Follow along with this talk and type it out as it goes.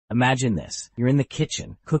Imagine this. You're in the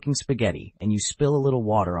kitchen, cooking spaghetti, and you spill a little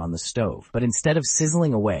water on the stove. But instead of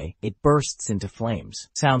sizzling away, it bursts into flames.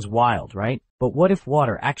 Sounds wild, right? But what if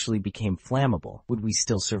water actually became flammable? Would we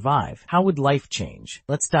still survive? How would life change?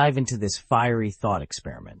 Let's dive into this fiery thought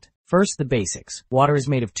experiment. First, the basics. Water is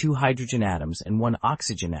made of 2 hydrogen atoms and 1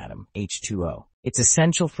 oxygen atom, H2O. It's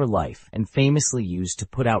essential for life and famously used to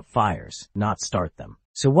put out fires, not start them.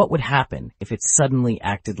 So what would happen if it suddenly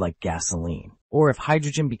acted like gasoline? Or if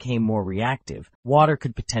hydrogen became more reactive, water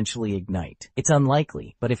could potentially ignite. It's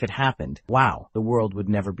unlikely, but if it happened, wow, the world would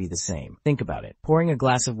never be the same. Think about it. Pouring a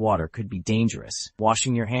glass of water could be dangerous.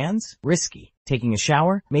 Washing your hands? Risky. Taking a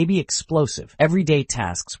shower? Maybe explosive. Everyday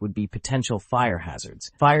tasks would be potential fire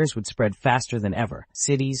hazards. Fires would spread faster than ever.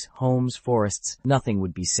 Cities, homes, forests, nothing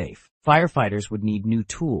would be safe. Firefighters would need new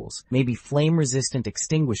tools, maybe flame-resistant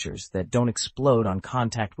extinguishers that don't explode on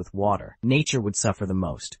contact with water. Nature would suffer the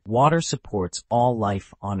most. Water supports all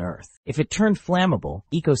life on Earth. If it turned flammable,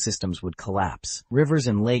 ecosystems would collapse. Rivers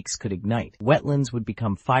and lakes could ignite. Wetlands would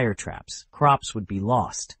become fire traps. Crops would be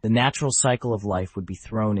lost. The natural cycle of life would be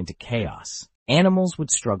thrown into chaos. Animals would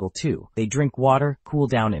struggle too. They drink water, cool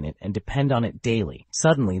down in it, and depend on it daily.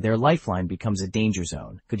 Suddenly, their lifeline becomes a danger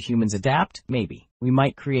zone. Could humans adapt? Maybe. We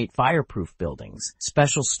might create fireproof buildings,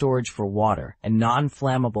 special storage for water, and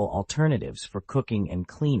non-flammable alternatives for cooking and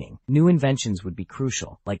cleaning. New inventions would be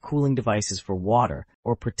crucial, like cooling devices for water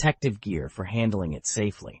or protective gear for handling it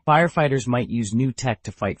safely. Firefighters might use new tech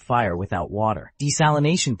to fight fire without water.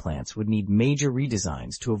 Desalination plants would need major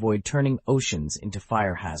redesigns to avoid turning oceans into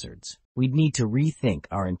fire hazards. We'd need to rethink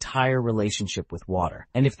our entire relationship with water.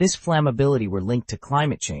 And if this flammability were linked to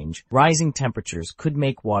climate change, rising temperatures could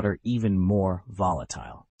make water even more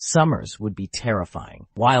volatile. Summers would be terrifying.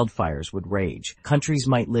 Wildfires would rage. Countries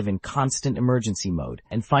might live in constant emergency mode,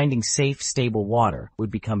 and finding safe, stable water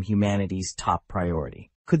would become humanity's top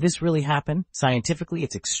priority. Could this really happen? Scientifically,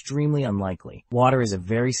 it's extremely unlikely. Water is a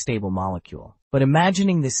very stable molecule. But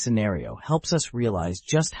imagining this scenario helps us realize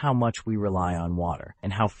just how much we rely on water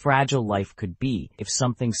and how fragile life could be if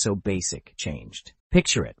something so basic changed.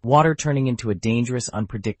 Picture it, water turning into a dangerous,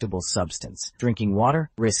 unpredictable substance. Drinking water?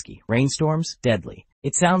 Risky. Rainstorms? Deadly.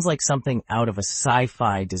 It sounds like something out of a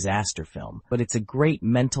sci-fi disaster film, but it's a great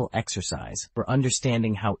mental exercise for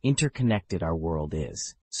understanding how interconnected our world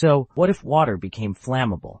is. So, what if water became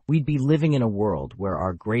flammable? We'd be living in a world where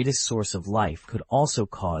our greatest source of life could also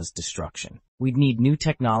cause destruction. We'd need new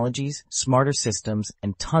technologies, smarter systems,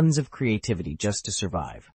 and tons of creativity just to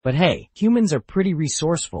survive. But hey, humans are pretty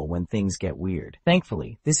resourceful when things get weird.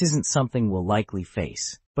 Thankfully, this isn't something we'll likely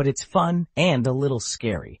face. But it's fun and a little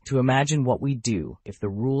scary to imagine what we'd do if the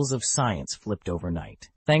rules of science flipped overnight.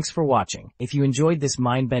 Thanks for watching. If you enjoyed this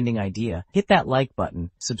mind-bending idea, hit that like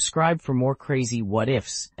button, subscribe for more crazy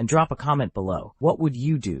what-ifs, and drop a comment below. What would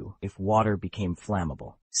you do if water became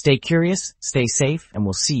flammable? Stay curious, stay safe, and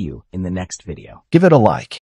we'll see you in the next video. Give it a like.